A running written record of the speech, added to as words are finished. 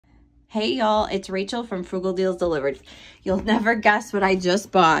Hey y'all, it's Rachel from Frugal Deals Delivered. You'll never guess what I just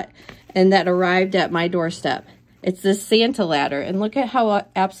bought and that arrived at my doorstep. It's this Santa ladder, and look at how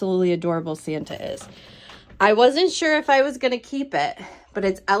absolutely adorable Santa is. I wasn't sure if I was going to keep it, but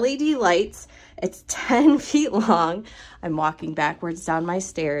it's LED lights. It's 10 feet long. I'm walking backwards down my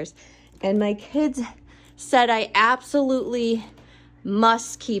stairs, and my kids said I absolutely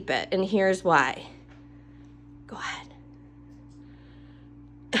must keep it, and here's why. Go ahead.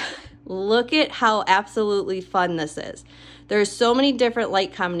 Look at how absolutely fun this is. There's so many different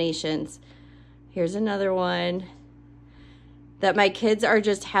light combinations. Here's another one that my kids are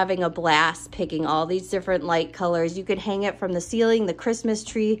just having a blast picking all these different light colors. You could hang it from the ceiling, the Christmas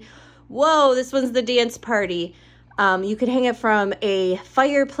tree. Whoa, this one's the dance party. You could hang it from a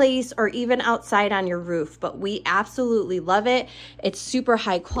fireplace or even outside on your roof, but we absolutely love it. It's super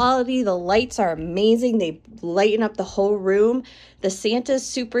high quality. The lights are amazing. They lighten up the whole room. The Santa's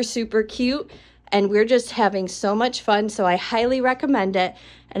super, super cute, and we're just having so much fun, so I highly recommend it.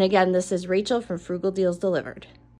 And again, this is Rachel from Frugal Deals Delivered.